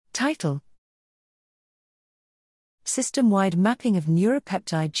Title: System-wide mapping of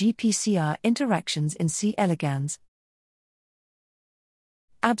neuropeptide-GPCR interactions in C. elegans.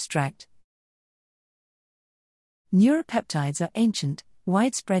 Abstract: Neuropeptides are ancient,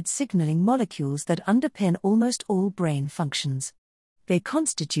 widespread signaling molecules that underpin almost all brain functions. They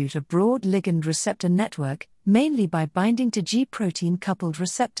constitute a broad ligand-receptor network, mainly by binding to G-protein-coupled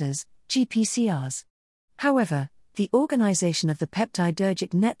receptors, GPCRs. However, the organization of the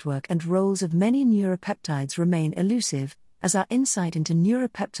peptidergic network and roles of many neuropeptides remain elusive, as our insight into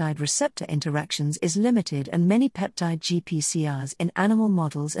neuropeptide receptor interactions is limited and many peptide GPCRs in animal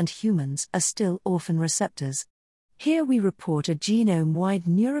models and humans are still orphan receptors. Here we report a genome-wide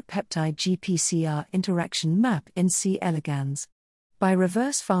neuropeptide GPCR interaction map in C. elegans. By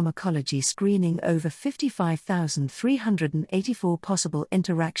reverse pharmacology screening over 55,384 possible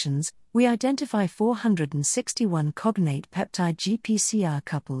interactions, we identify 461 cognate peptide GPCR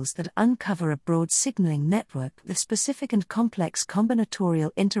couples that uncover a broad signaling network with specific and complex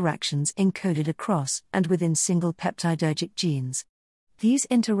combinatorial interactions encoded across and within single peptidergic genes. These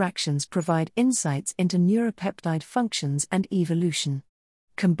interactions provide insights into neuropeptide functions and evolution.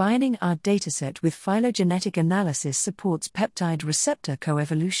 Combining our dataset with phylogenetic analysis supports peptide receptor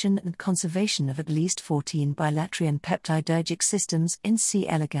coevolution and conservation of at least 14 bilateral peptidergic systems in C.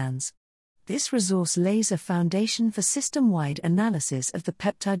 elegans. This resource lays a foundation for system-wide analysis of the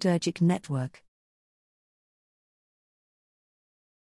peptidergic network.